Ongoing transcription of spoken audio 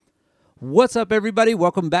What's up, everybody?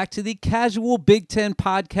 Welcome back to the Casual Big Ten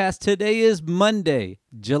Podcast. Today is Monday,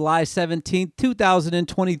 July 17th,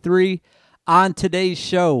 2023. On today's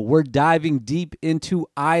show, we're diving deep into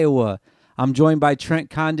Iowa. I'm joined by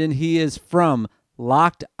Trent Condon. He is from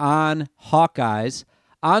Locked On Hawkeyes.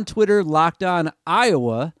 On Twitter, Locked On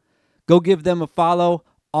Iowa. Go give them a follow.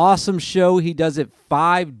 Awesome show. He does it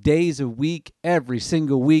 5 days a week, every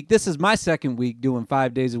single week. This is my second week doing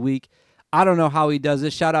 5 days a week. I don't know how he does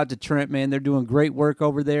this. Shout out to Trent, man. They're doing great work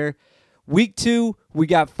over there. Week 2, we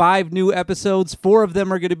got 5 new episodes. 4 of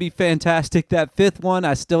them are going to be fantastic. That 5th one,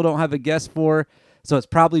 I still don't have a guest for, so it's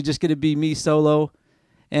probably just going to be me solo.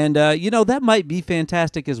 And, that might be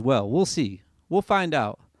fantastic as well. We'll see. We'll find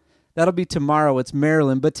out. That'll be tomorrow. It's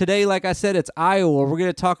Maryland. But today, like I said, it's Iowa. We're going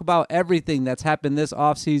to talk about everything that's happened this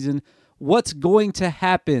offseason, what's going to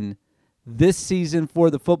happen this season for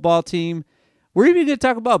the football team. We're even going to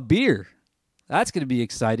talk about beer. That's going to be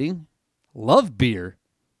exciting. Love beer.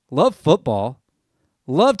 Love football.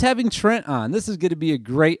 Loved having Trent on. This is going to be a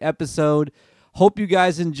great episode. Hope you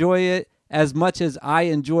guys enjoy it as much as I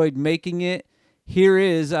enjoyed making it. Here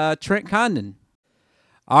is Trent Condon.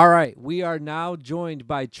 All right, we are now joined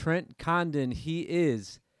by Trent Condon. He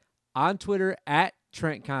is on Twitter at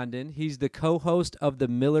Trent Condon. He's the co-host of the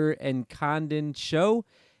Miller and Condon Show,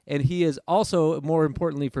 and he is also, more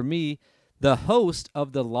importantly for me, the host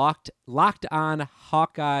of the Locked On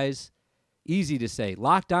Hawkeyes, easy to say,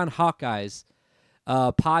 Locked On Hawkeyes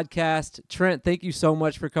podcast. Trent, thank you so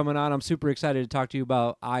much for coming on. I'm super excited to talk to you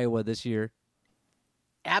about Iowa this year.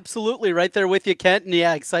 Absolutely, right there with you, Kent. And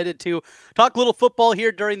yeah, excited to talk a little football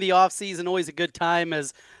here during the offseason. Always a good time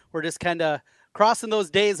as we're just kind of crossing those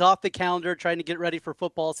days off the calendar, trying to get ready for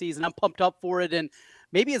football season. I'm pumped up for it and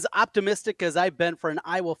maybe as optimistic as I've been for an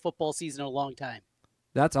Iowa football season in a long time.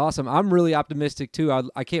 That's awesome. I'm really optimistic, too.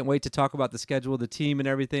 I can't wait to talk about the schedule, the team, and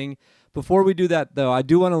everything. Before we do that, though, I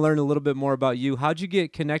do want to learn a little bit more about you. How'd you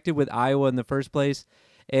get connected with Iowa in the first place?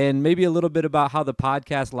 And maybe a little bit about how the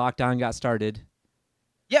podcast Locked On got started.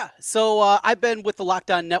 Yeah, so I've been with the Locked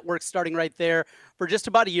On Network starting right there for just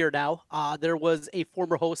about a year now. There was a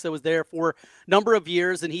former host that was there for a number of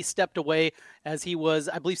years, and he stepped away as he was,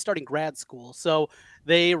 I believe, starting grad school. So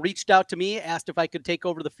they reached out to me, asked if I could take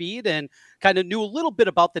over the feed, and kind of knew a little bit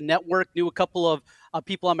about the network, knew a couple of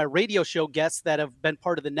people on my radio show guests that have been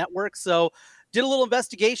part of the network. So did a little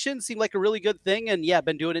investigation, seemed like a really good thing. And yeah,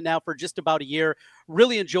 been doing it now for just about a year.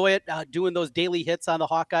 Really enjoy it, doing those daily hits on the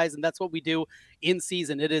Hawkeyes. And that's what we do in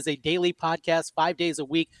season. It is a daily podcast, 5 days a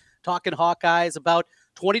week, talking Hawkeyes. About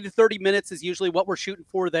 20 to 30 minutes is usually what we're shooting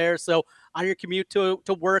for there. So on your commute to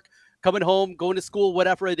work, coming home, going to school,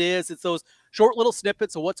 whatever it is, it's those short little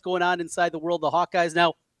snippets of what's going on inside the world of the Hawkeyes.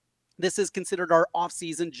 Now, this is considered our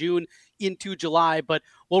off-season, June into July, but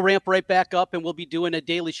we'll ramp right back up and we'll be doing a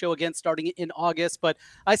daily show again starting in August. But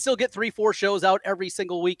I still get 3-4 shows out every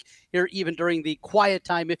single week here, even during the quiet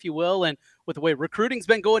time, if you will. And with the way recruiting's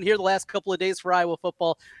been going here the last couple of days for Iowa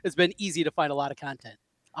football, it's been easy to find a lot of content.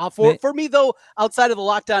 For me, though, outside of the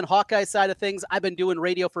Locked On Hawkeye side of things, I've been doing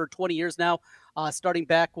radio for 20 years now, starting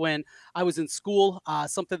back when I was in school,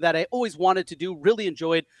 something that I always wanted to do, really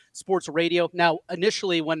enjoyed sports radio. Now,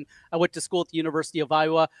 initially, when I went to school at the University of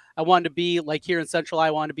Iowa, I wanted to be, like here in Central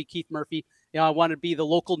Iowa, I wanted to be Keith Murphy. I wanted to be the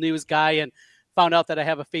local news guy and found out that I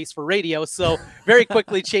have a face for radio. So very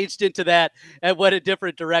quickly changed into that and went a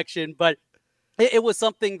different direction. But it was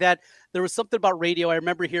something that there was something about radio. I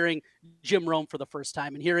remember hearing Jim Rome for the first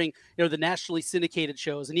time and hearing, the nationally syndicated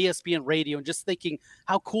shows and ESPN radio and just thinking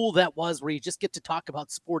how cool that was where you just get to talk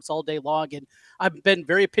about sports all day long. And I've been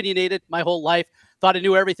very opinionated my whole life, thought I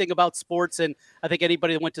knew everything about sports. And I think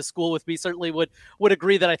anybody that went to school with me certainly would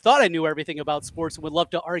agree that I thought I knew everything about sports and would love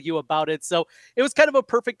to argue about it. So it was kind of a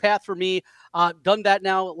perfect path for me. Done that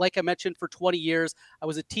now, like I mentioned, for 20 years. I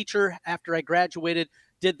was a teacher after I graduated.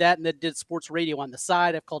 Did that and then did sports radio on the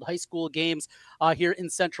side. I've called high school games here in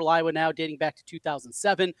Central Iowa now, dating back to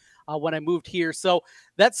 2007 when I moved here. So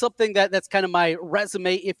that's something that's kind of my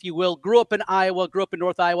resume, if you will. Grew up in Iowa, grew up in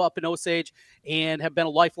North Iowa, up in Osage, and have been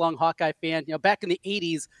a lifelong Hawkeye fan. Back in the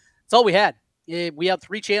 80s, that's all we had. We had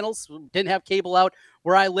 3 channels, didn't have cable out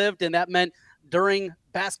where I lived, and that meant during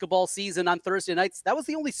basketball season on Thursday nights, that was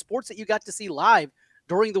the only sports that you got to see live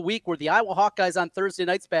during the week, were the Iowa Hawkeyes on Thursday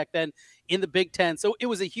nights back then in the Big Ten. So it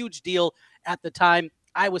was a huge deal at the time.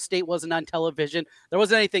 Iowa State wasn't on television. There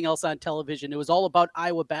wasn't anything else on television. It was all about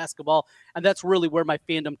Iowa basketball, and that's really where my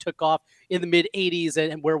fandom took off in the mid-'80s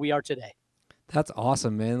and where we are today. That's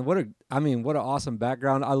awesome, man. What an awesome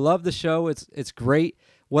background. I love the show. It's great.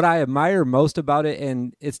 What I admire most about it,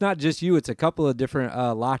 and it's not just you, it's a couple of different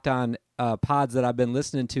Locked On pods that I've been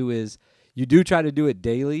listening to, is you do try to do it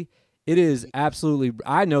daily. It is absolutely.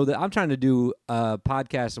 I know that I'm trying to do a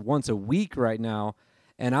podcast once a week right now,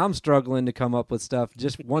 and I'm struggling to come up with stuff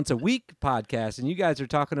just once a week podcast. And you guys are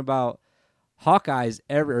talking about Hawkeyes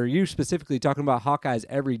or you specifically talking about Hawkeyes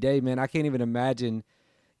every day, man. I can't even imagine,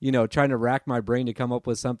 trying to rack my brain to come up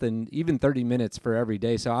with something, even 30 minutes for every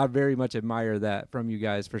day. So I very much admire that from you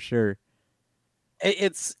guys for sure.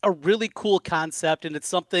 It's a really cool concept, and it's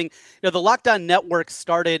something, the Lockdown Network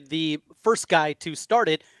started, the first guy to start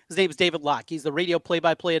it, his name is David Locke. He's the radio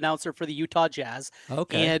play-by-play announcer for the Utah Jazz,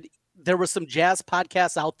 Okay. and there were some jazz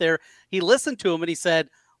podcasts out there. He listened to them and he said,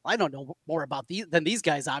 I don't know more about these than these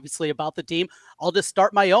guys, obviously, about the team. I'll just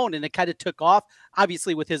start my own. And it kind of took off.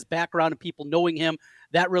 Obviously, with his background and people knowing him,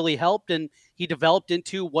 that really helped. And he developed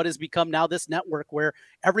into what has become now this network where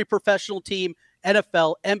every professional team,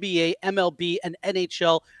 NFL, NBA, MLB, and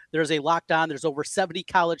NHL, there's a lockdown. There's over 70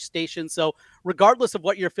 college stations. So, regardless of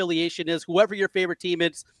what your affiliation is, whoever your favorite team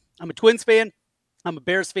is, I'm a Twins fan. I'm a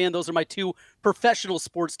Bears fan. Those are my two professional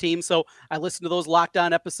sports teams. So I listen to those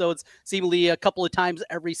lockdown episodes seemingly a couple of times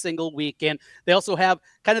every single week. And they also have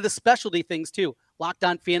kind of the specialty things too. Locked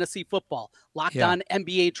on fantasy football, locked Yeah. on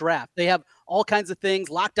NBA draft. They have all kinds of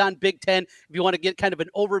things, locked on Big Ten, if you want to get kind of an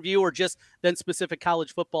overview or just then specific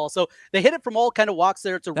college football. So they hit it from all kind of walks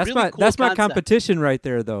there. It's a really cool That's my concept. competition right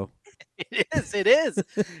there though. It is. It is.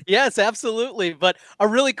 Yes, absolutely. But a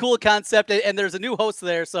really cool concept. And there's a new host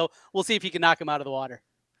there. So we'll see if he can knock him out of the water.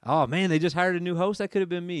 Oh man, they just hired a new host. That could have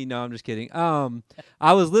been me. No, I'm just kidding.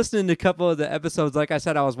 I was listening to a couple of the episodes. Like I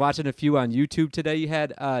said, I was watching a few on YouTube today. You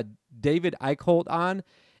had David Eichholt on,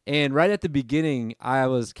 and right at the beginning, I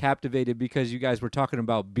was captivated because you guys were talking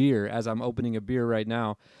about beer. As I'm opening a beer right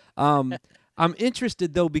now, I'm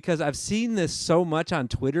interested though because I've seen this so much on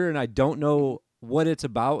Twitter, and I don't know what it's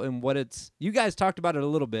about and what it's. You guys talked about it a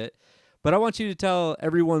little bit, but I want you to tell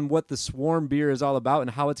everyone what the Swarm beer is all about and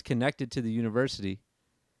how it's connected to the university.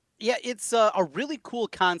 Yeah, it's a really cool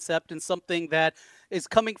concept and something that is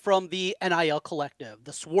coming from the NIL Collective.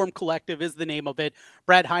 The Swarm Collective is the name of it.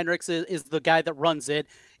 Brad Heinrichs is the guy that runs it,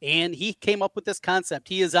 and he came up with this concept.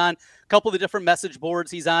 He is on a couple of the different message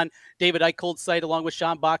boards. He's on David Eicholt's site along with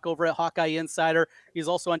Sean Bach over at Hawkeye Insider. He's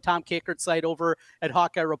also on Tom Kakert's site over at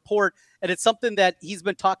Hawkeye Report, and it's something that he's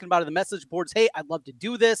been talking about in the message boards. Hey, I'd love to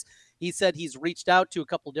do this. He said he's reached out to a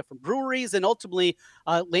couple of different breweries and ultimately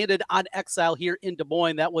landed on Exile here in Des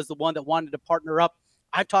Moines. That was the one that wanted to partner up.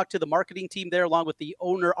 I've talked to the marketing team there along with the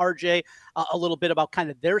owner, RJ, a little bit about kind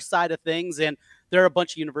of their side of things. And they're a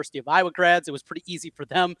bunch of University of Iowa grads. It was pretty easy for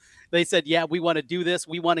them. They said, yeah, we want to do this.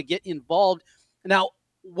 We want to get involved. Now,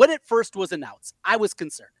 when it first was announced, I was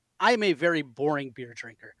concerned. I am a very boring beer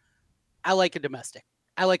drinker. I like a domestic.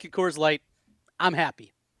 I like a Coors Light. I'm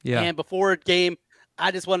happy. Yeah. And before a game,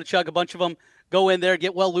 I just want to chug a bunch of them, go in there,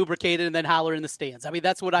 get well lubricated, and then holler in the stands. I mean,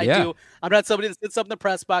 that's what I do. I'm not somebody that sits up in the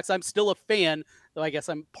press box. I'm still a fan, though I guess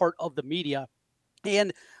I'm part of the media.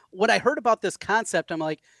 And when I heard about this concept, I'm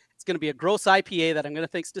like, it's going to be a gross IPA that I'm going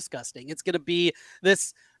to think's disgusting. It's going to be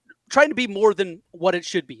this trying to be more than what it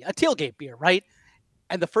should be, a tailgate beer, right?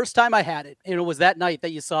 And the first time I had it, and it was that night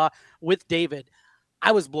that you saw with David,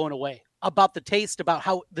 I was blown away about the taste, about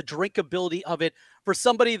how the drinkability of it for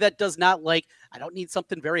somebody that does not like, I don't need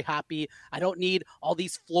something very hoppy. I don't need all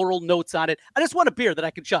these floral notes on it. I just want a beer that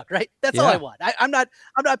I can chug, right? That's all I want. I'm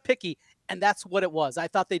not picky. And that's what it was. I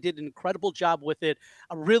thought they did an incredible job with it.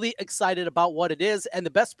 I'm really excited about what it is. And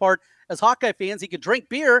the best part, as Hawkeye fans, he could drink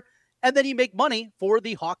beer and then he make money for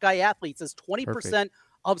the Hawkeye athletes as 20% Perfect.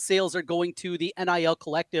 of sales are going to the NIL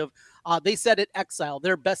Collective. They said at Exile,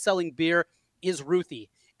 their best-selling beer is Ruthie.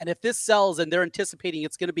 And if this sells, and they're anticipating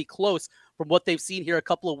it's going to be close from what they've seen here a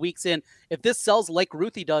couple of weeks in, if this sells like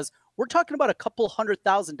Ruthie does, we're talking about a couple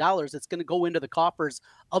 $100,000 that's going to go into the coffers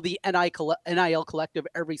of the NIL Collective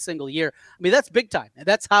every single year. I mean, that's big time. And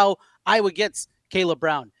that's how Iowa gets Caleb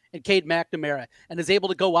Brown and Cade McNamara and is able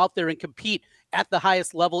to go out there and compete at the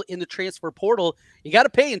highest level in the transfer portal. You got to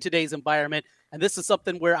pay in today's environment. And this is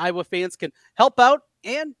something where Iowa fans can help out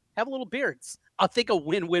and have a little beer. It's, I think, a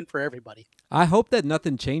win-win for everybody. I hope that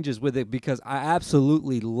nothing changes with it because I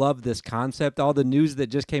absolutely love this concept. All the news that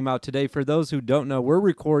just came out today, for those who don't know, we're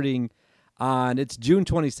recording on, it's June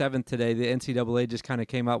 27th today. The NCAA just kind of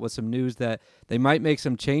came out with some news that they might make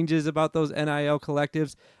some changes about those NIL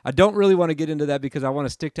collectives. I don't really want to get into that because I want to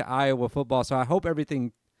stick to Iowa football. So I hope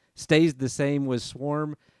everything stays the same with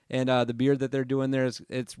Swarm and the beer that they're doing there.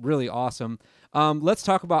 It's really awesome. Let's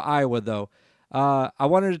talk about Iowa, though. I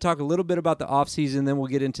wanted to talk a little bit about the offseason, then we'll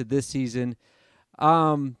get into this season.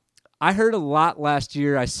 I heard a lot last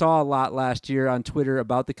year. I saw a lot last year on Twitter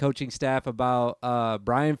about the coaching staff, about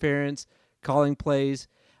Brian Ferentz calling plays.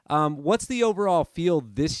 What's the overall feel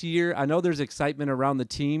this year? I know there's excitement around the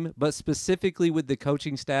team, but specifically with the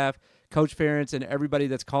coaching staff, Coach Ferentz, and everybody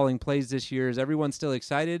that's calling plays this year, is everyone still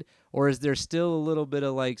excited, or is there still a little bit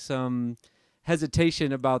of like some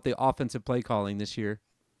hesitation about the offensive play calling this year?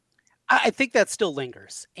 I think that still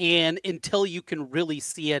lingers. And until you can really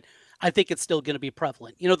see it, I think it's still going to be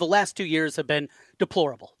prevalent. The last 2 years have been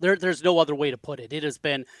deplorable. There's no other way to put it. It has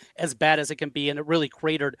been as bad as it can be, and it really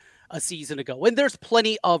cratered a season ago. And there's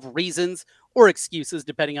plenty of reasons or excuses,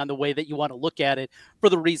 depending on the way that you want to look at it, for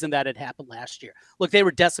the reason that it happened last year. Look, they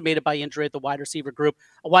were decimated by injury at the wide receiver group,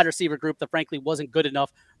 a wide receiver group that frankly wasn't good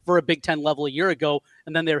enough for a Big Ten level a year ago,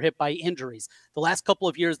 and then they were hit by injuries. The last couple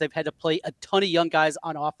of years, they've had to play a ton of young guys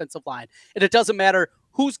on offensive line. And it doesn't matter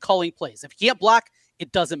who's calling plays. If you can't block,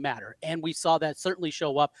 it doesn't matter. And we saw that certainly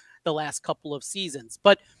show up the last couple of seasons.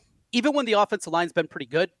 But even when the offensive line's been pretty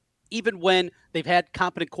good, even when they've had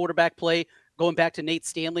competent quarterback play, going back to Nate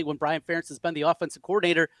Stanley, when Brian Ferentz has been the offensive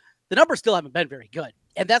coordinator, the numbers still haven't been very good.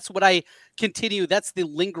 And that's what I continue. That's the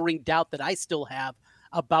lingering doubt that I still have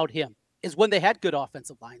about him, is when they had good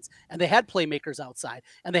offensive lines and they had playmakers outside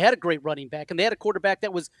and they had a great running back and they had a quarterback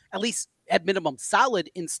that was at least at minimum solid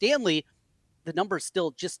in Stanley, the numbers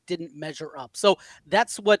still just didn't measure up. So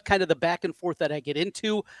that's what kind of the back and forth that I get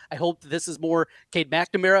into. I hope this is more Cade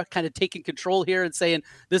McNamara kind of taking control here and saying,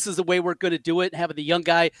 this is the way we're going to do it. And having the young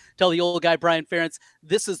guy tell the old guy, Brian Ferentz,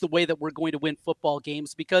 this is the way that we're going to win football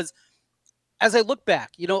games. Because as I look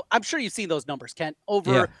back, I'm sure you've seen those numbers, Kent,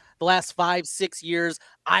 over the last 5-6 years,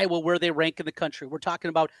 Iowa, where they rank in the country. We're talking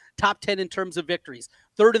about top 10 in terms of victories,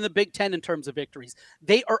 third in the Big Ten in terms of victories.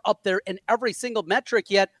 They are up there in every single metric,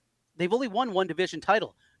 yet they've only won one division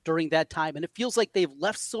title during that time. And it feels like they've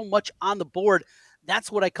left so much on the board.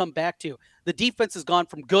 That's what I come back to. The defense has gone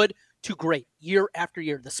from good to great year after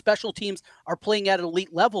year. The special teams are playing at an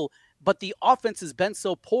elite level, but the offense has been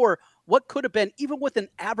so poor. What could have been, even with an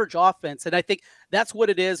average offense? And I think that's what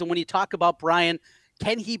it is. And when you talk about Brian,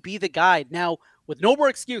 can he be the guy? Now, with no more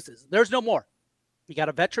excuses, there's no more. You got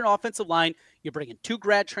a veteran offensive line. You're bringing 2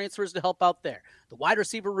 grad transfers to help out there. The wide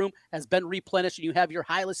receiver room has been replenished, and you have your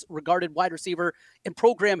highest regarded wide receiver in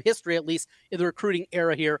program history, at least in the recruiting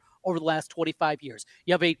era here over the last 25 years.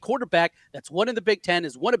 You have a quarterback that's won in the Big Ten,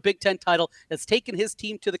 has won a Big Ten title, has taken his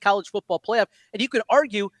team to the college football playoff, and you could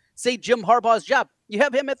argue, say, Jim Harbaugh's job. You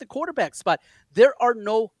have him at the quarterback spot. There are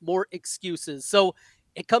no more excuses. So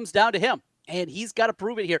it comes down to him, and he's got to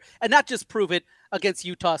prove it here, and not just prove it against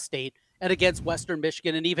Utah State and against Western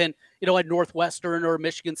Michigan and even, at Northwestern or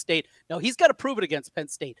Michigan State. No, he's got to prove it against Penn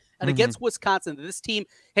State and against Wisconsin. This team,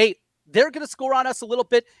 hey, they're going to score on us a little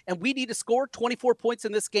bit, and we need to score 24 points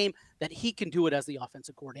in this game, that he can do it as the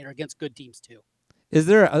offensive coordinator against good teams too. Is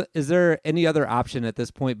there any other option at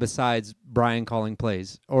this point besides Brian calling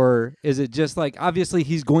plays? Or is it just like, obviously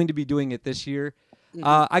he's going to be doing it this year.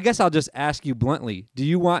 I guess I'll just ask you bluntly, do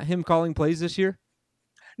you want him calling plays this year?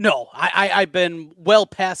 No, I've been well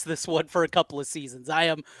past this one for a couple of seasons. I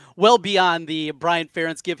am well beyond the Brian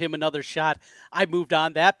Ferentz, give him another shot. I moved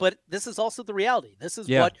on that, but this is also the reality. This is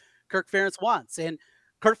what Kirk Ferentz wants. And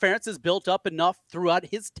Kirk Ferentz has built up enough throughout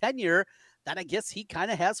his tenure that I guess he kind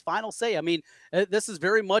of has final say. I mean, this is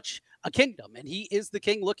very much a kingdom, and he is the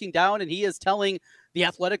king looking down, and he is telling the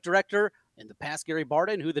athletic director, in the past Gary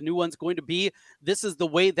Barta, who the new one's going to be, this is the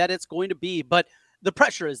way that it's going to be. But the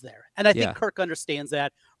pressure is there. And I think Kirk understands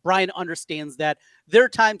that. Brian understands that. There are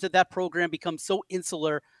times that program becomes so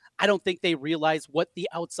insular, I don't think they realize what the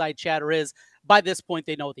outside chatter is. By this point,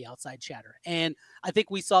 they know the outside chatter. And I think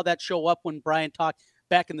we saw that show up when Brian talked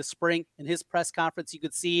back in the spring in his press conference. You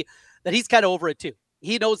could see that he's kind of over it too.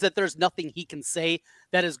 He knows that there's nothing he can say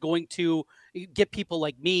that is going to get people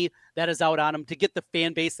like me that is out on him, to get the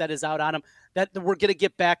fan base that is out on him, that we're going to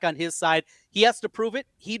get back on his side. He has to prove it.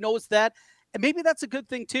 He knows that. And maybe that's a good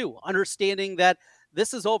thing too, understanding that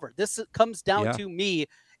this is over. This comes down to me.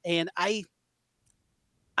 And I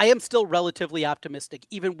am still relatively optimistic,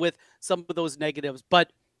 even with some of those negatives.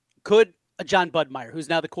 But could a John Budmeyer, who's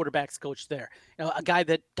now the quarterback's coach there, a guy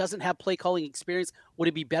that doesn't have play calling experience, would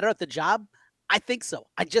he be better at the job? I think so.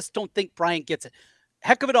 I just don't think Brian gets it.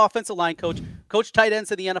 Heck of an offensive line coach tight ends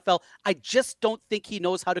in the NFL. I just don't think he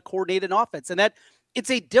knows how to coordinate an offense. And that it's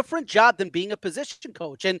a different job than being a position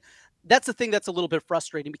coach. And that's the thing that's a little bit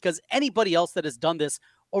frustrating, because anybody else that has done this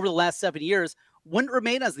over the last 7 years wouldn't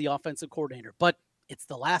remain as the offensive coordinator. But it's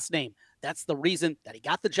the last name. That's the reason that he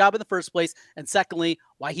got the job in the first place. And secondly,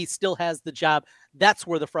 why he still has the job. That's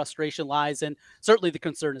where the frustration lies. And certainly the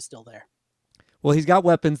concern is still there. Well, he's got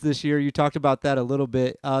weapons this year. You talked about that a little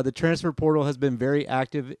bit. The transfer portal has been very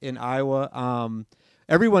active in Iowa.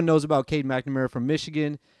 Everyone knows about Cade McNamara from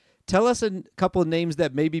Michigan. tell us a couple of names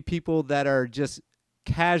that maybe people that are just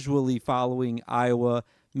casually following Iowa,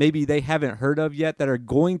 maybe they haven't heard of yet, that are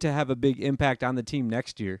going to have a big impact on the team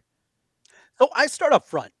next year. So I start up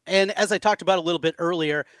front, and as I talked about a little bit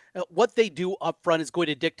earlier, what they do up front is going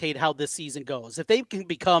to dictate how this season goes. If they can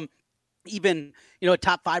become even a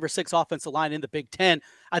top 5 or 6 offensive line in the Big Ten,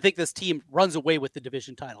 I think this team runs away with the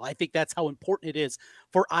division title. I think that's how important it is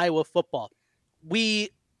for Iowa football.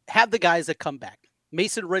 We have the guys that come back.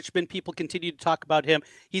 Mason Richmond, people continue to talk about him.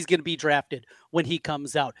 He's going to be drafted when he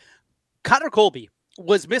comes out. Connor Colby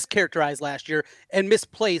was mischaracterized last year and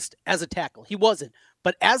misplaced as a tackle. He wasn't.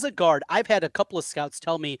 But as a guard, I've had a couple of scouts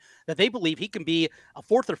tell me that they believe he can be a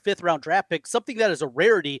 4th or 5th round draft pick, something that is a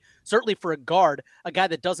rarity, certainly for a guard, a guy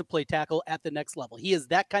that doesn't play tackle at the next level. He is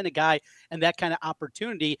that kind of guy and that kind of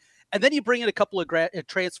opportunity. And then you bring in a couple of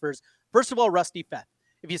transfers. First of all, Rusty Fett.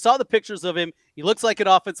 If you saw the pictures of him, he looks like an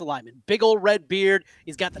offensive lineman. Big old red beard.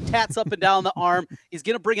 He's got the tats up and down the arm. He's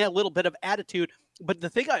going to bring a little bit of attitude. But the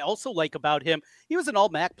thing I also like about him, he was an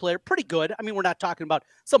all-MAC player, pretty good. I mean, we're not talking about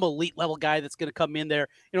some elite level guy that's going to come in there,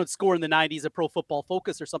 and score in the 90s at Pro Football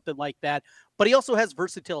Focus or something like that. But he also has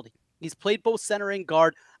versatility. He's played both center and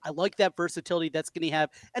guard. I like that versatility that's going to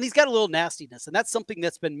have. And he's got a little nastiness, and that's something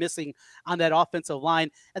that's been missing on that offensive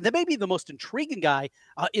line. And then maybe the most intriguing guy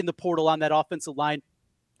in the portal on that offensive line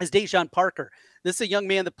is Dejon Parker. This is a young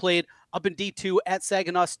man that played up in D2 at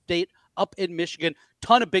Saginaw State, up in Michigan.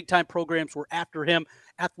 Ton of big-time programs were after him.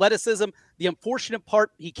 Athleticism, the unfortunate part,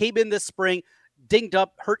 he came in this spring, dinged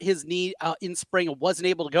up, hurt his knee in spring, and wasn't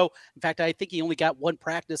able to go. In fact, I think he only got one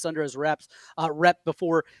practice under his rep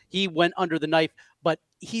before he went under the knife. But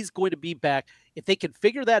he's going to be back. If they can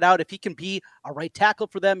figure that out, if he can be a right tackle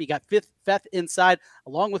for them, you got Feth inside,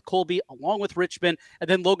 along with Colby, along with Richmond, and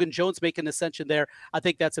then Logan Jones making an ascension there. I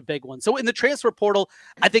think that's a big one. So in the transfer portal,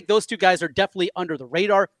 I think those two guys are definitely under the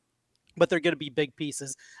radar, but they're going to be big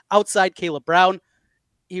pieces. Outside, Caleb Brown,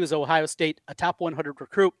 he was Ohio State, a top 100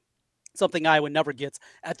 recruit. Something Iowa never gets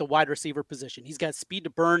at the wide receiver position. He's got speed to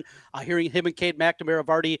burn. Hearing him and Cade McNamara have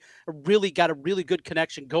already really got a really good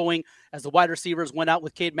connection going as the wide receivers went out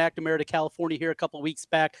with Cade McNamara to California here a couple of weeks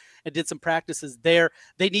back and did some practices there.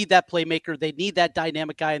 They need that playmaker. They need that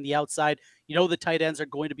dynamic guy on the outside. The tight ends are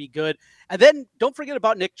going to be good. And then don't forget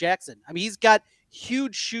about Nick Jackson. I mean, he's got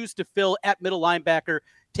huge shoes to fill at middle linebacker,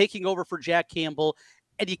 taking over for Jack Campbell.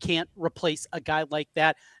 And you can't replace a guy like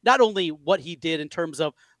that. Not only what he did in terms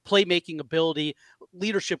of playmaking ability,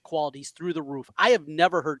 leadership qualities through the roof. I have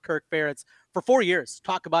never heard Kirk Ferentz for 4 years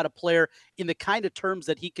talk about a player in the kind of terms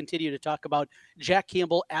that he continued to talk about Jack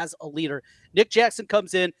Campbell as a leader. Nick Jackson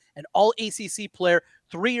comes in, an all ACC player,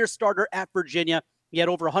 3-year starter at Virginia. He had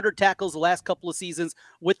over 100 tackles the last couple of seasons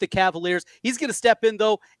with the Cavaliers. He's going to step in,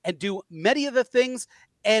 though, and do many of the things.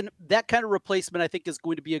 And that kind of replacement, I think, is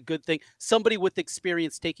going to be a good thing. Somebody with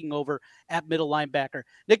experience taking over at middle linebacker.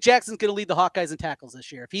 Nick Jackson's going to lead the Hawkeyes in tackles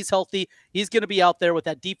this year. If he's healthy, he's going to be out there with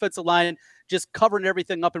that defensive line just covering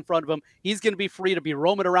everything up in front of him. He's going to be free to be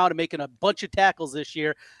roaming around and making a bunch of tackles this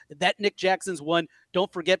year. That Nick Jackson's one.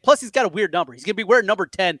 Don't forget. Plus, he's got a weird number. He's going to be wearing number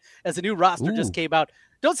 10 as the new roster just came out.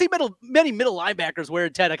 Don't see many middle linebackers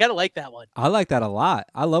wearing 10. I kind of like that one. I like that a lot.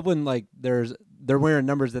 I love when they're wearing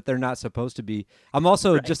numbers that they're not supposed to be. I'm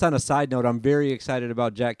also, just on a side note, I'm very excited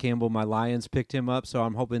about Jack Campbell. My Lions picked him up, so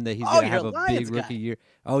I'm hoping that he's going to have a big rookie year.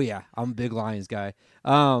 Oh, yeah. I'm a big Lions guy.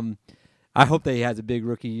 I hope that he has a big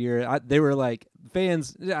rookie year. They were like,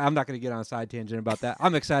 fans, I'm not going to get on a side tangent about that.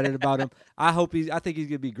 I'm excited about him. I think he's going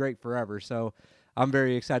to be great forever. So I'm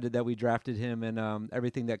very excited that we drafted him and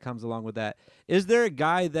everything that comes along with that. Is there a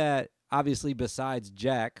guy that, obviously besides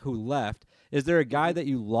Jack, who left, is there a guy that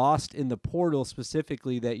you lost in the portal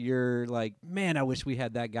specifically that you're like, man, I wish we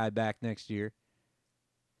had that guy back next year?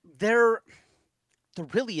 There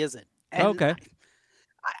really isn't. And okay.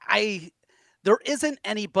 There isn't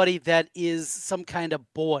anybody that is some kind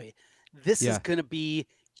of boy. This is going to be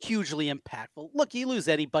hugely impactful. Look, you lose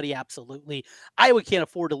anybody, absolutely. Iowa can't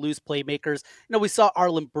afford to lose playmakers. We saw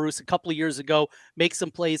Arlen Bruce a couple of years ago make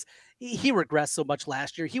some plays. He regressed so much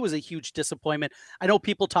last year. He was a huge disappointment. I know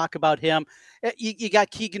people talk about him. You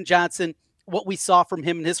got Keegan Johnson, what we saw from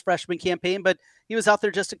him in his freshman campaign, but he was out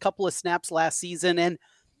there just a couple of snaps last season. And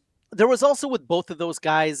there was also with both of those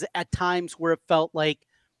guys at times where it felt like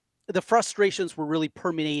the frustrations were really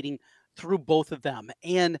permeating through both of them.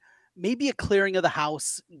 And maybe a clearing of the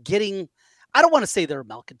house, I don't want to say they're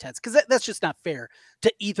malcontents because that's just not fair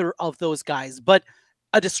to either of those guys, but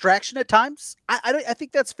a distraction at times. I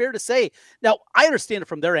think that's fair to say. Now, I understand it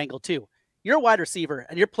from their angle too. You're a wide receiver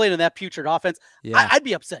and you're playing in that putrid offense. Yeah. I'd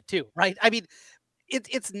be upset too, right? I mean,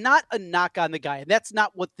 it's not a knock on the guy, and that's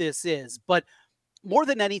not what this is. But more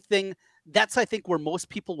than anything, that's I think where most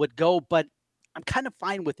people would go, but I'm kind of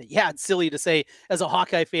fine with it. Yeah, it's silly to say as a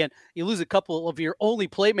Hawkeye fan, you lose a couple of your only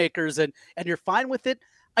playmakers and you're fine with it.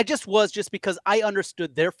 I just was just because I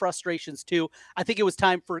understood their frustrations too. I think it was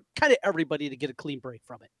time for kind of everybody to get a clean break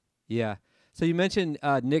from it. Yeah. So you mentioned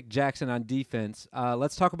Nick Jackson on defense.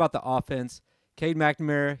 Let's talk about the offense. Cade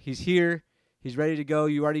McNamara, he's here. He's ready to go.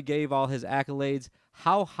 You already gave all his accolades.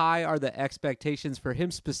 How high are the expectations for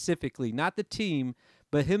him specifically, not the team,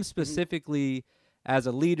 but him specifically as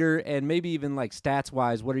a leader and maybe even like stats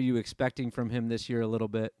wise? What are you expecting from him this year a little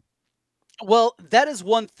bit? Well, that is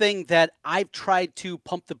one thing that I've tried to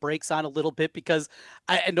pump the brakes on a little bit because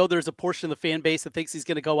I know there's a portion of the fan base that thinks he's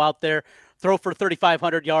going to go out there, throw for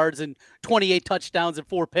 3,500 yards and 28 touchdowns and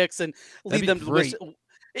 4 picks and That'd lead be them to the wish. great.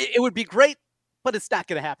 It would be great, but it's not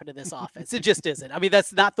going to happen in this offense. It just isn't. I mean,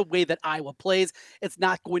 that's not the way that Iowa plays. It's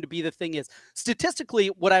not going to be the thing is. Statistically,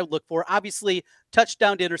 what I look for, obviously,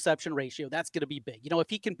 touchdown to interception ratio, that's going to be big. If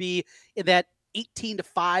he can be in that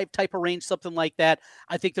 18-5 type of range, something like that,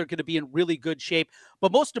 I think they're going to be in really good shape.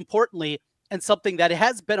 But most importantly, and something that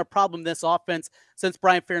has been a problem in this offense since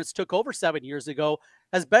Brian Ferentz took over 7 years ago,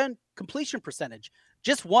 has been completion percentage.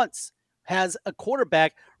 Just once has a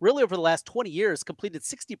quarterback really over the last 20 years completed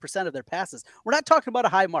 60% of their passes. We're not talking about a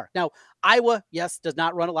high mark. Now, Iowa, yes, does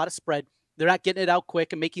not run a lot of spread. They're not getting it out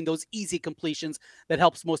quick and making those easy completions that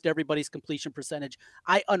helps most everybody's completion percentage.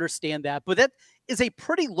 I understand that, but that is a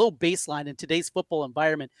pretty low baseline in today's football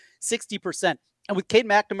environment, 60%. And with Cade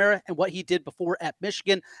McNamara and what he did before at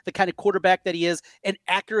Michigan, the kind of quarterback that he is, and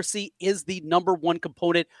accuracy is the number one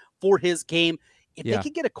component for his game. If they Yeah.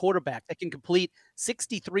 can get a quarterback that can complete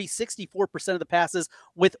 63, 64% of the passes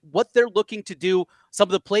with what they're looking to do, some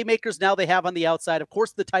of the playmakers now they have on the outside, of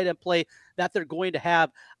course, the tight end play that they're going to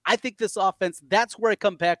have, I think this offense, that's where I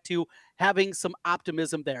come back to having some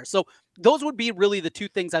optimism there. So those would be really the two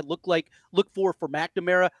things I'd look for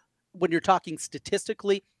McNamara when you're talking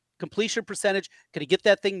statistically. Completion percentage, can he get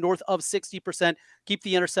that thing north of 60%, keep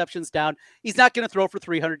the interceptions down? He's not going to throw for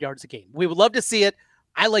 300 yards a game. We would love to see it.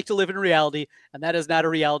 I like to live in reality, and that is not a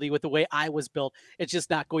reality with the way I was built. It's just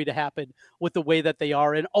not going to happen with the way that they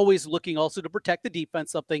are, and always looking also to protect the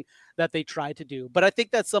defense, something that they try to do. But I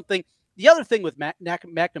think that's something. The other thing with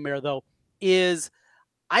McNamara, though, is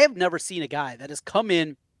I have never seen a guy that has come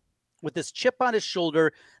in with this chip on his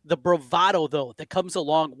shoulder, the bravado, though, that comes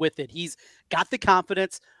along with it. He's got the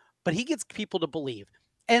confidence, but he gets people to believe.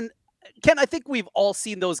 And Ken, I think we've all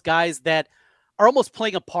seen those guys that are almost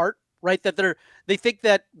playing a part, right? That they think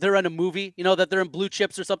that they're in a movie, that they're in Blue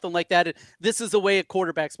Chips or something like that. And this is the way a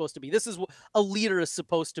quarterback's supposed to be. This is what a leader is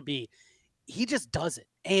supposed to be. He just does it,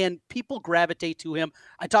 and people gravitate to him.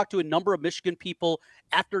 I talked to a number of Michigan people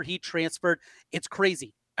after he transferred. It's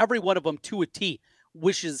crazy. Every one of them to a T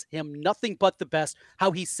wishes him nothing but the best.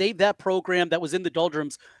 How he saved that program that was in the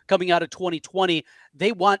doldrums coming out of 2020.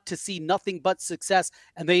 They want to see nothing but success,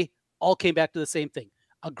 and they all came back to the same thing.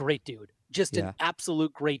 A great dude. Just an Yeah.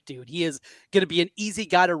 absolute great dude. He is going to be an easy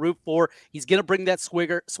guy to root for. He's going to bring that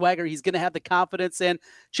swagger. He's going to have the confidence and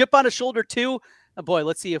chip on his shoulder too. Boy,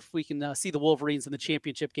 let's see if we can see the Wolverines in the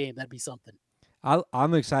championship game. That'd be something.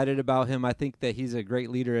 I'm excited about him. I think that he's a great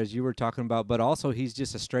leader, as you were talking about, but also he's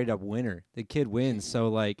just a straight up winner. The kid wins. So,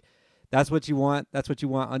 like, that's what you want. That's what you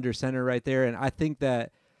want under center right there. And I think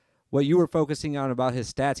that what you were focusing on about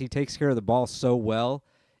his stats, he takes care of the ball so well.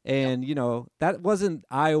 Yep. And, that wasn't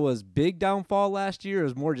Iowa's big downfall last year. It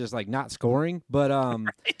was more just like not scoring. But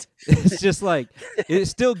Right. it's just like it's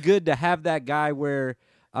still good to have that guy where,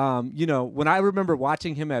 when I remember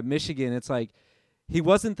watching him at Michigan, it's like he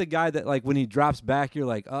wasn't the guy that, like, when he drops back, you're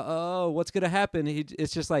like, what's going to happen?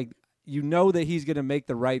 It's just like that he's going to make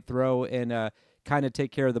the right throw and kind of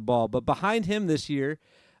take care of the ball. But behind him this year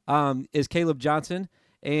is Caleb Johnson.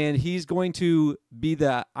 And he's going to be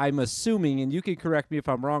I'm assuming, and you can correct me if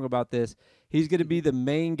I'm wrong about this, he's going to be the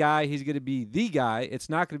main guy. He's going to be the guy. It's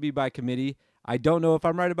not going to be by committee. I don't know if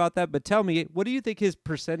I'm right about that, but tell me, what do you think his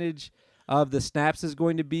percentage of the snaps is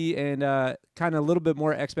going to be, and kind of a little bit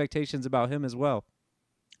more expectations about him as well?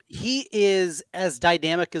 He is as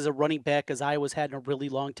dynamic as a running back as Iowa's had in a really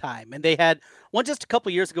long time. And they had one just a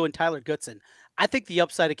couple years ago in Tyler Goodson. I think the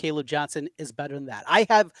upside of Caleb Johnson is better than that. I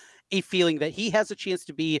have a feeling that he has a chance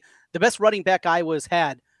to be the best running back Iowa's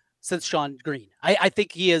had since Sean Green. I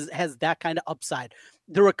think he has that kind of upside.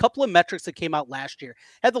 There were a couple of metrics that came out last year.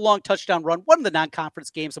 Had the long touchdown run, one of the non-conference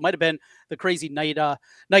games. It might have been the crazy night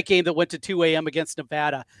game that went to 2 a.m. against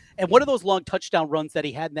Nevada. And one of those long touchdown runs that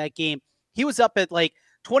he had in that game, he was up at like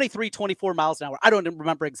 23, 24 miles an hour. I don't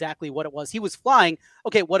remember exactly what it was. He was flying.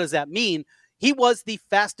 Okay, what does that mean? He was the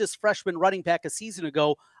fastest freshman running back a season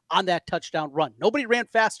ago on that touchdown run. Nobody ran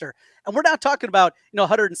faster. And we're not talking about,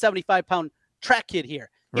 175-pound track kid here.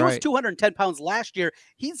 He was Right. 210 pounds last year.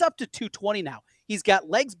 He's up to 220 now. He's got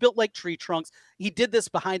legs built like tree trunks. He did this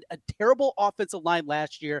behind a terrible offensive line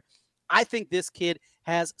last year. I think this kid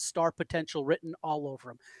has star potential written all over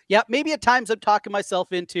him. Yeah, maybe at times I'm talking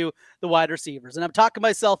myself into the wide receivers and I'm talking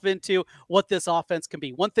myself into what this offense can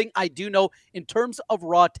be. One thing I do know in terms of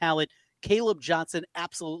raw talent, Caleb Johnson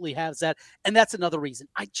absolutely has that. And that's another reason.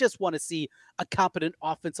 I just want to see a competent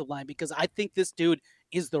offensive line because I think this dude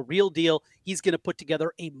is the real deal. He's going to put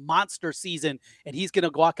together a monster season and he's going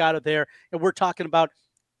to walk out of there. And we're talking about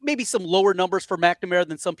maybe some lower numbers for McNamara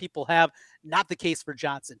than some people have. Not the case for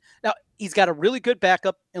Johnson. Now, he's got a really good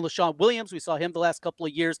backup in LaShawn Williams. We saw him the last couple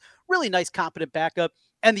of years. Really nice, competent backup.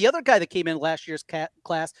 And the other guy that came in last year's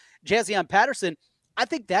class, Jazion Patterson, I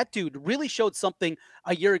think that dude really showed something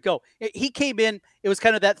a year ago. He came in, it was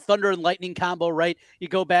kind of that thunder and lightning combo, right? You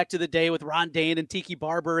go back to the day with Ron Dane and Tiki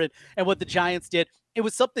Barber and what the Giants did. It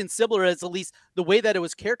was something similar, as at least the way that it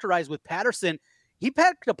was characterized with Patterson. He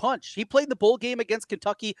packed a punch. He played the bowl game against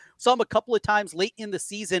Kentucky, saw him a couple of times late in the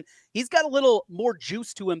season. He's got a little more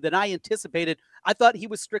juice to him than I anticipated. I thought he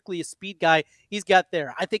was strictly a speed guy. He's got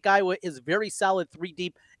there. I think Iowa is very solid three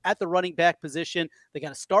deep at the running back position. They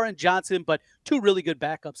got a star in Johnson, but two really good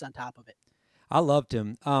backups on top of it. I loved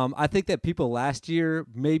him. I think that people last year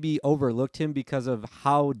maybe overlooked him because of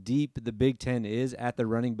how deep the Big Ten is at the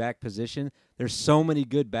running back position. There's so many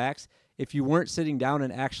good backs. If you weren't sitting down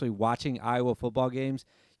and actually watching Iowa football games,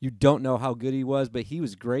 you don't know how good he was, but he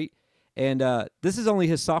was great. And this is only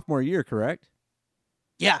his sophomore year, correct?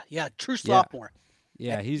 Yeah, true Yeah. sophomore.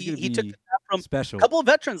 Yeah, he's going to He took the be job from a special. couple of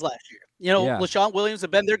veterans last year. Yeah. LaShawn Williams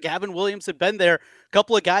had been there, Gavin Williams had been there, a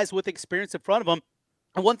couple of guys with experience in front of him.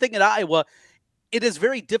 And one thing at Iowa, it is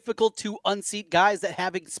very difficult to unseat guys that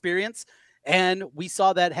have experience. And we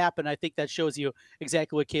saw that happen. I think that shows you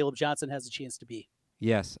exactly what Caleb Johnson has a chance to be.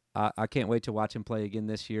 Yes, I can't wait to watch him play again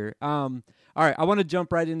this year. All right, I want to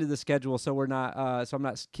jump right into the schedule, so I'm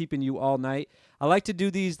not keeping you all night. I like to do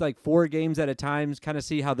these like 4 games at a time, kind of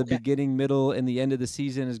see how the Okay. beginning, middle, and the end of the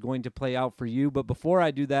season is going to play out for you. But before I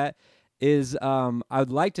do that, I'd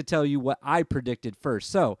like to tell you what I predicted first.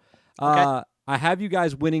 So, Okay. I have you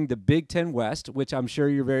guys winning the Big Ten West, which I'm sure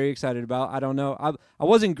you're very excited about. I don't know. I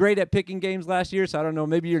wasn't great at picking games last year, so I don't know.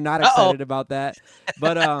 Maybe you're not Uh-oh. excited about that.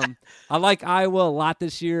 But I like Iowa a lot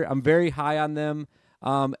this year. I'm very high on them.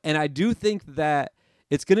 And I do think that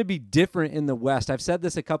it's going to be different in the West. I've said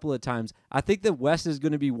this a couple of times. I think the West is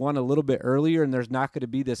going to be won a little bit earlier, and there's not going to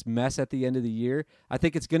be this mess at the end of the year. I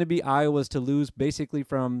think it's going to be Iowa's to lose basically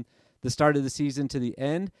from the start of the season to the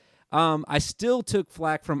end. I still took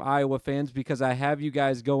flack from Iowa fans because I have you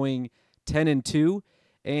guys going 10-2,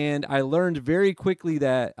 and I learned very quickly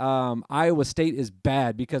that Iowa State is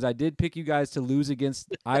bad because I did pick you guys to lose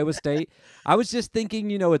against Iowa State. I was just thinking,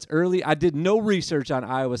 it's early. I did no research on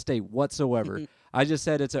Iowa State whatsoever. I just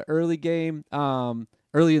said it's an early game,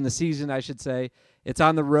 early in the season, I should say. It's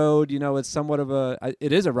on the road. It's somewhat of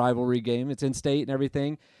it is a rivalry game. It's in state and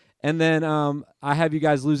everything. And then I have you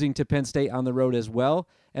guys losing to Penn State on the road as well,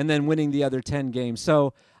 and then winning the other 10 games.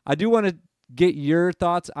 So I do want to get your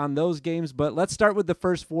thoughts on those games, but let's start with the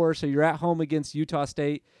first 4. So you're at home against Utah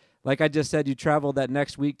State. Like I just said, you travel that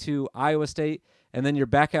next week to Iowa State, and then you're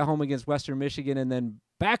back at home against Western Michigan, and then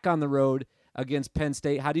back on the road against Penn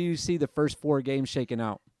State. How do you see the first 4 games shaking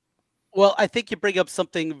out? Well, I think you bring up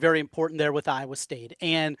something very important there with Iowa State.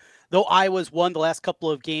 And though Iowa's won the last couple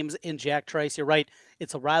of games in Jack Trice, you're right,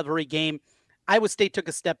 it's a rivalry game. Iowa State took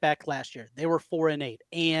a step back last year. They were 4-8.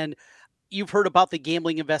 And you've heard about the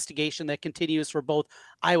gambling investigation that continues for both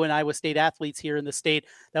Iowa and Iowa State athletes here in the state.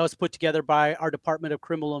 That was put together by our Department of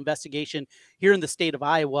Criminal Investigation here in the state of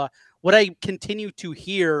Iowa. What I continue to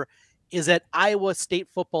hear is that Iowa State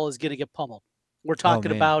football is going to get pummeled. We're Oh,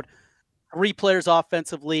 talking man. about 3 players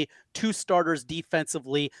offensively, 2 starters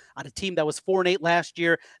defensively on a team that was 4-8 last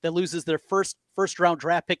year that loses their first round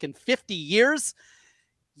draft pick in 50 years.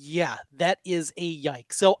 Yeah, that is a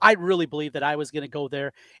yike. So I really believe that I was going to go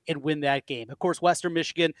there and win that game. Of course, Western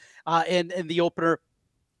Michigan and the opener,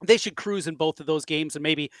 they should cruise in both of those games and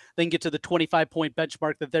maybe they can get to the 25-point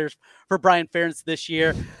benchmark that there's for Brian Ferentz this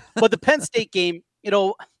year. But the Penn State game,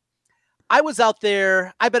 I was out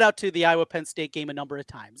there. I've been out to the Iowa Penn State game a number of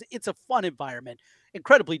times. It's a fun environment,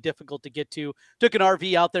 incredibly difficult to get to. Took an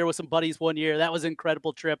RV out there with some buddies one year. That was an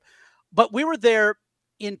incredible trip. But we were there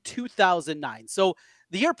in 2009. So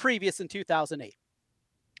the year previous in 2008,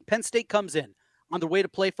 Penn State comes in on their way to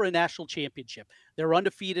play for a national championship. They're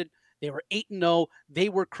undefeated. They were 8-0. They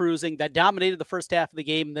were cruising. That dominated the first half of the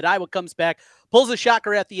game. And then Iowa comes back, pulls a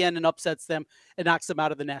shocker at the end, and upsets them and knocks them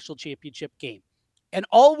out of the national championship game. And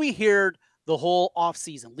all we heard the whole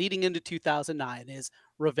offseason leading into 2009 is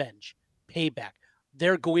revenge, payback.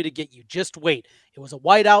 They're going to get you. Just wait. It was a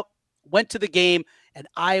whiteout, went to the game, and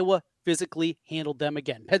Iowa physically handled them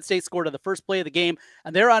again. Penn State scored on the first play of the game,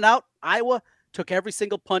 and there on out, Iowa took every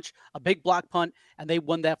single punch, a big block punt, and they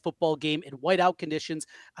won that football game in whiteout conditions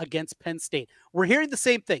against Penn State. We're hearing the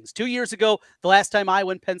same things. 2 years ago, the last time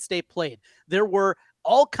Iowa and Penn State played, there were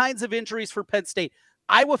all kinds of injuries for Penn State.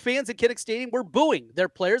 Iowa fans at Kinnick Stadium were booing their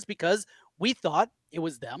players because we thought it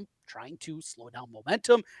was them trying to slow down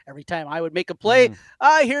momentum. Every time I would make a play,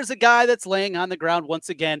 here's a guy that's laying on the ground once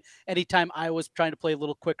again. Anytime I was trying to play a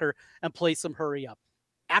little quicker and play some hurry up.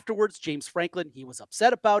 Afterwards, James Franklin, he was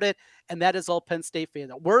upset about it, and that is all Penn State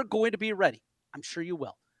fans. We're going to be ready. I'm sure you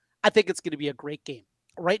will. I think it's going to be a great game.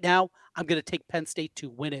 Right now, I'm going to take Penn State to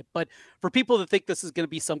win it. But for people that think this is going to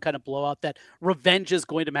be some kind of blowout, that revenge is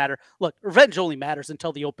going to matter, look, revenge only matters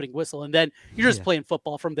until the opening whistle, and then you're just playing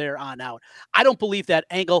football from there on out. I don't believe that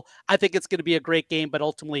angle. I think it's going to be a great game, but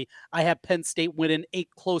ultimately, I have Penn State winning a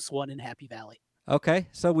close one in Happy Valley. Okay,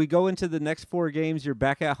 so we go into the next 4 games. You're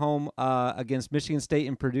back at home against Michigan State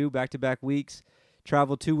and Purdue, back-to-back weeks.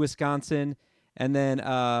 Travel to Wisconsin, and then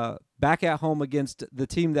back at home against the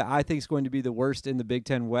team that I think is going to be the worst in the Big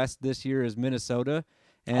Ten West this year is Minnesota.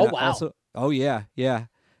 And oh, wow. Yeah.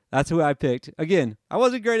 That's who I picked. Again, I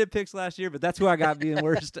wasn't great at picks last year, but that's who I got being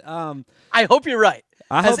worst. I hope you're right.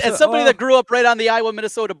 As somebody that grew up right on the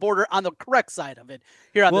Iowa-Minnesota border, on the correct side of it,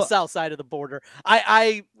 here on the south side of the border,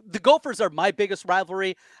 the Gophers are my biggest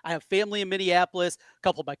rivalry. I have family in Minneapolis. A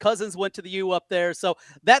couple of my cousins went to the U up there, so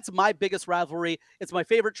that's my biggest rivalry. It's my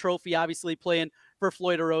favorite trophy, obviously, playing for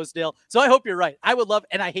Floyd or Rosedale. So I hope you're right. I would love,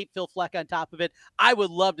 and I hate Phil Fleck on top of it, I would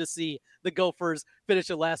love to see the Gophers finish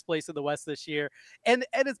in last place in the West this year. And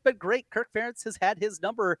it's been great. Kirk Ferentz has had his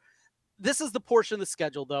number. This is the portion of the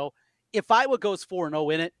schedule, though. If Iowa goes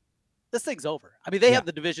 4-0 in it, this thing's over. I mean, they have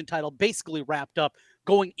the division title basically wrapped up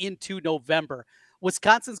going into November.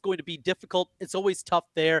 Wisconsin's going to be difficult. It's always tough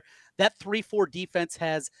there. That 3-4 defense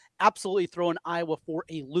has absolutely thrown Iowa for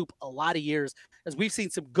a loop a lot of years, as we've seen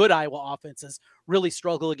some good Iowa offenses really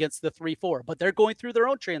struggle against the 3-4, but they're going through their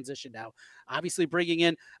own transition now. Obviously bringing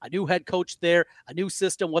in a new head coach there, a new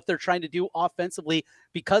system, what they're trying to do offensively.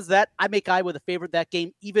 Because of that, I make Iowa the favorite that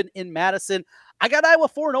game, even in Madison. I got Iowa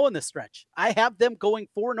 4-0 in this stretch. I have them going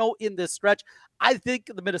 4-0 in this stretch. I think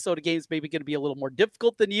the Minnesota game is maybe going to be a little more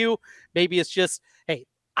difficult than you. Maybe it's just, hey,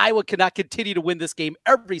 Iowa cannot continue to win this game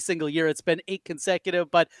every single year. It's been 8 consecutive.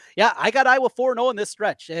 But, yeah, I got Iowa 4-0 in this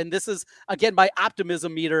stretch. And this is, again, my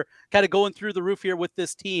optimism meter kind of going through the roof here with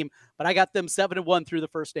this team. But I got them 7-1 through the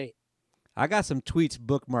first 8. I got some tweets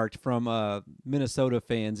bookmarked from Minnesota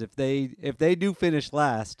fans. If they do finish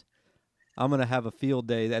last, I'm going to have a field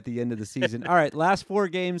day at the end of the season. All right, last 4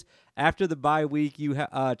 games after the bye week, you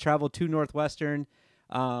travel to Northwestern,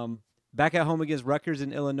 back at home against Rutgers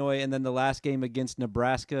in Illinois, and then the last game against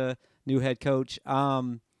Nebraska, new head coach.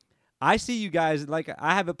 I see you guys, like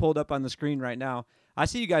I have it pulled up on the screen right now. I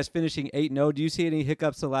see you guys finishing 8-0. Do you see any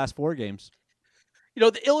hiccups the last 4 games? You know,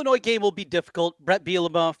 the Illinois game will be difficult. Brett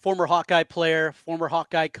Bielema, former Hawkeye player, former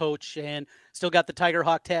Hawkeye coach, and still got the Tiger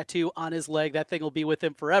Hawk tattoo on his leg. That thing will be with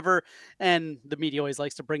him forever. And the media always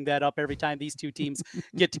likes to bring that up every time these two teams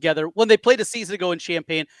get together. When they played a season ago in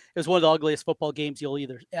Champaign, it was one of the ugliest football games you'll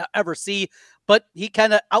ever see. But he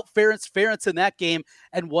kind of out-Ferentz in that game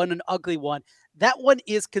and won an ugly one. That one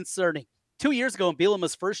is concerning. 2 years ago in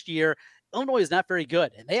Bielema's first year, Illinois is not very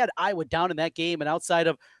good, and they had Iowa down in that game, and outside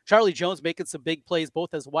of Charlie Jones making some big plays,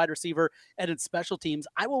 both as a wide receiver and in special teams,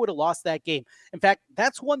 Iowa would have lost that game. In fact,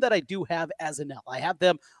 that's one that I do have as an L. I have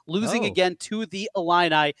them losing again to the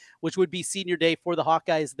Illini, which would be senior day for the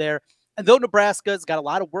Hawkeyes there. And though Nebraska's got a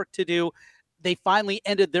lot of work to do, they finally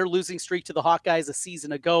ended their losing streak to the Hawkeyes a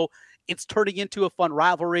season ago. It's turning into a fun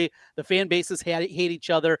rivalry. The fan bases hate each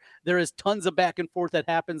other. There is tons of back and forth that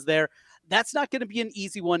happens there. That's not going to be an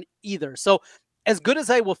easy one either. So as good as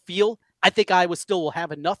I will feel, I think Iowa still will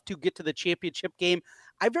have enough to get to the championship game.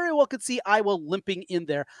 I very well could see Iowa limping in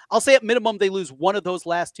there. I'll say at minimum they lose one of those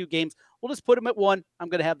last 2 games. We'll just put them at 1. I'm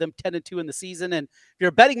going to have them 10-2 in the season. And if you're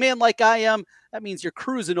a betting man like I am, that means you're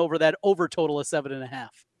cruising over that over total of 7.5.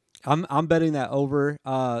 I'm betting that over.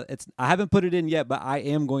 I haven't put it in yet, but I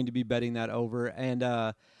am going to be betting that over. And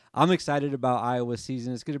I'm excited about Iowa's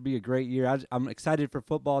season. It's going to be a great year. I'm excited for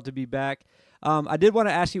football to be back. I did want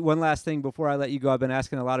to ask you one last thing before I let you go. I've been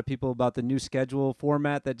asking a lot of people about the new schedule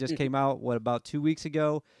format that just came out, about 2 weeks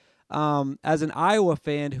ago. As an Iowa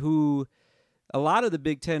fan who a lot of the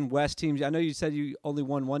Big Ten West teams, I know you said you only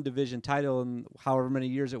won one division title in however many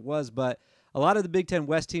years it was, but a lot of the Big Ten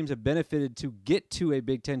West teams have benefited to get to a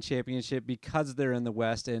Big Ten championship because they're in the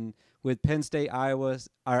West. And with Penn State, Ohio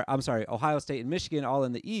State, and Michigan all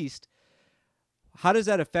in the East, how does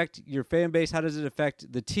that affect your fan base? How does it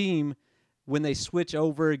affect the team when they switch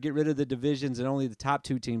over, get rid of the divisions, and only the top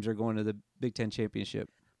two teams are going to the Big Ten championship?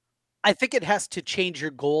 I think it has to change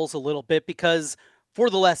your goals a little bit because for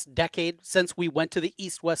the last decade, since we went to the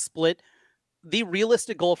East-West split, the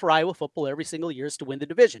realistic goal for Iowa football every single year is to win the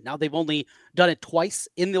division. Now, they've only done it twice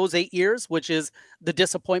in those 8 years, which is the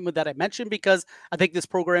disappointment that I mentioned, because I think this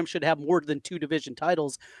program should have more than 2 division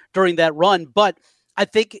titles during that run. But I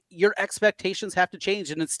think your expectations have to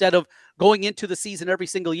change. And instead of going into the season every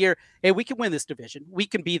single year, hey, we can win this division, we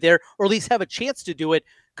can be there, or at least have a chance to do it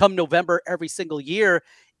come November every single year,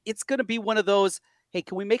 it's going to be one of those, hey,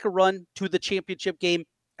 can we make a run to the championship game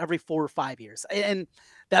every 4 or 5 years? And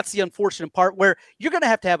that's the unfortunate part, where you're going to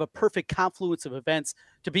have a perfect confluence of events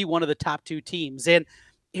to be one of the top 2 teams. And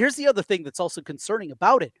here's the other thing that's also concerning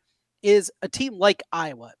about it is a team like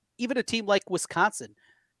Iowa, even a team like Wisconsin.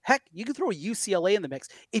 Heck, you can throw a UCLA in the mix.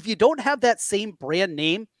 If you don't have that same brand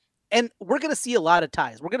name, and we're going to see a lot of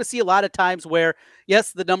ties. We're going to see a lot of times where,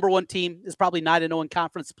 yes, the number 1 team is probably 9-0 in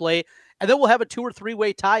conference play, and then we'll have a 2 or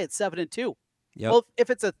 3-way tie at 7-2. Yep. Well, if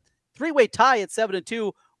it's a 3-way tie at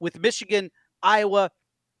 7-2 with Michigan, Iowa,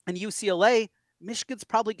 and UCLA, Michigan's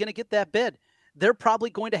probably going to get that bid. They're probably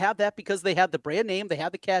going to have that because they have the brand name, they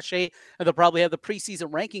have the cachet, and they'll probably have the preseason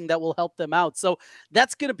ranking that will help them out. So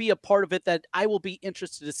that's going to be a part of it that I will be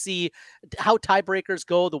interested to see how tiebreakers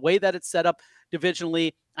go, the way that it's set up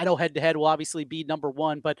divisionally. I know head-to-head will obviously be number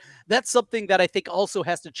 1, but that's something that I think also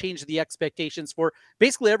has to change the expectations for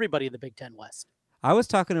basically everybody in the Big Ten West. I was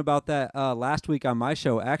talking about that last week on my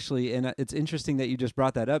show, actually, and it's interesting that you just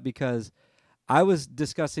brought that up, because I was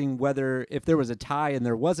discussing whether if there was a tie and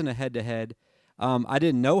there wasn't a head-to-head, I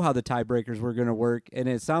didn't know how the tiebreakers were going to work, and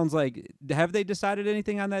it sounds like, have they decided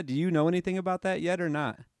anything on that? Do you know anything about that yet or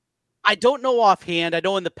not? I don't know offhand. I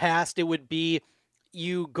know in the past it would be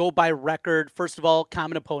you go by record, first of all,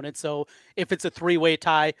 common opponent. So if it's a 3-way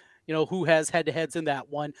tie, who has head-to-heads in that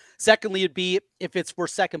one. Secondly, it'd be if it's for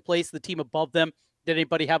second place, the team above them, did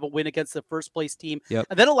anybody have a win against the first place team? Yep.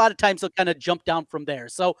 And then a lot of times they'll kind of jump down from there.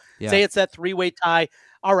 So say it's that 3-way tie.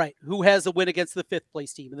 All right, who has a win against the 5th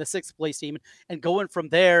place team and the 6th place team? And going from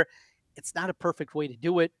there, it's not a perfect way to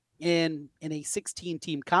do it in a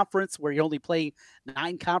 16-team conference where you're only playing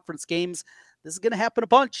 9 conference games. This is going to happen a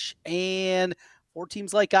bunch. And for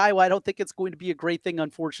teams like Iowa, I don't think it's going to be a great thing,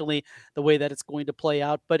 unfortunately, the way that it's going to play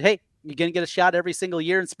out. But hey, you're going to get a shot every single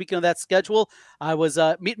year. And speaking of that schedule, I was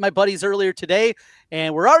meeting my buddies earlier today,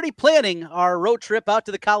 and we're already planning our road trip out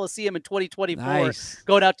to the Coliseum in 2024. Nice.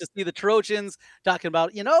 Going out to see the Trojans, talking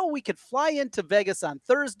about, we could fly into Vegas on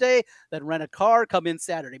Thursday, then rent a car, come in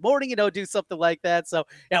Saturday morning, do something like that. So,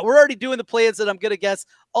 yeah, we're already doing the plans, and I'm going to guess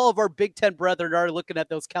all of our Big Ten brethren are looking at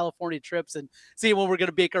those California trips and seeing when we're going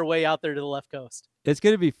to make our way out there to the left coast. It's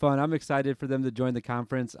going to be fun. I'm excited for them to join the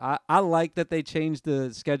conference. I like that they changed the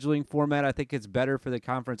scheduling format. I think it's better for the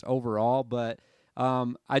conference overall, but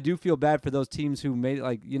I do feel bad for those teams who made it,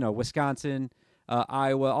 like, Wisconsin,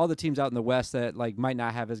 Iowa, all the teams out in the West that might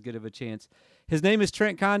not have as good of a chance. His name is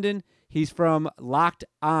Trent Condon. He's from Locked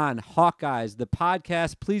On Hawkeyes, the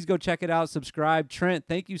podcast. Please go check it out. Subscribe. Trent,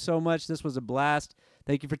 thank you so much. This was a blast.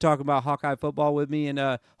 Thank you for talking about Hawkeye football with me,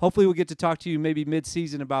 and hopefully we'll get to talk to you maybe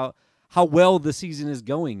mid-season about how well the season is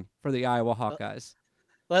going for the Iowa Hawkeyes.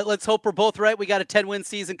 Let's hope we're both right. We got a 10-win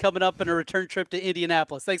season coming up and a return trip to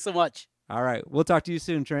Indianapolis. Thanks so much. All right. We'll talk to you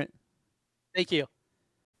soon, Trent. Thank you.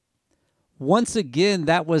 Once again,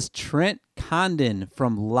 that was Trent Condon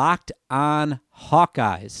from Locked On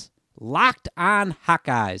Hawkeyes. Locked On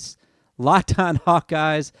Hawkeyes. Locked On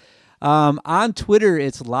Hawkeyes. On Twitter,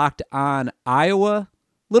 it's Locked On Iowa.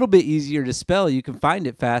 A little bit easier to spell. You can find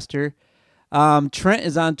it faster. Trent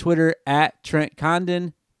is on Twitter at Trent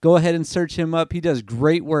Condon. Go ahead and search him up. He does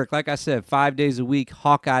great work. Like I said, 5 days a week,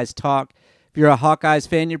 Hawkeyes Talk. If you're a Hawkeyes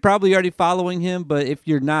fan, you're probably already following him, but if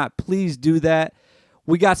you're not, please do that.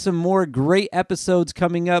 We got some more great episodes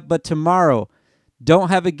coming up, but tomorrow, don't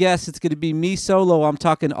have a guest. It's going to be me solo. I'm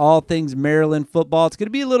talking all things Maryland football. It's going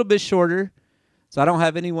to be a little bit shorter, so I don't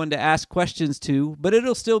have anyone to ask questions to, but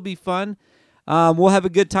it'll still be fun. We'll have a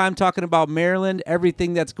good time talking about Maryland,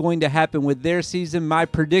 everything that's going to happen with their season, my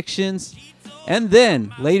predictions. And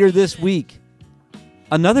then, later this week,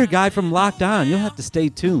 another guy from Locked On. You'll have to stay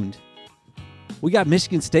tuned. We got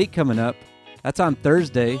Michigan State coming up. That's on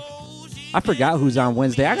Thursday. I forgot who's on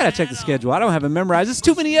Wednesday. I got to check the schedule. I don't have it memorized. It's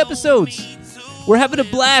too many episodes. We're having a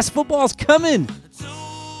blast. Football's coming.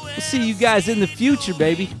 We'll see you guys in the future,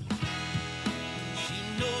 baby.